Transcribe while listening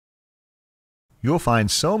You'll find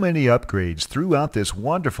so many upgrades throughout this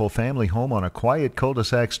wonderful family home on a quiet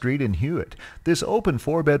cul-de-sac street in Hewitt. This open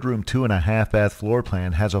 4-bedroom, 2.5-bath floor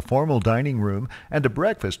plan has a formal dining room and a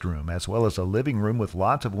breakfast room, as well as a living room with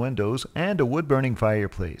lots of windows and a wood-burning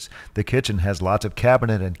fireplace. The kitchen has lots of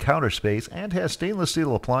cabinet and counter space and has stainless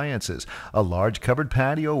steel appliances. A large covered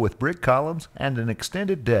patio with brick columns and an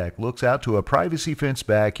extended deck looks out to a privacy-fenced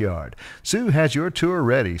backyard. Sue has your tour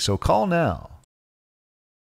ready, so call now.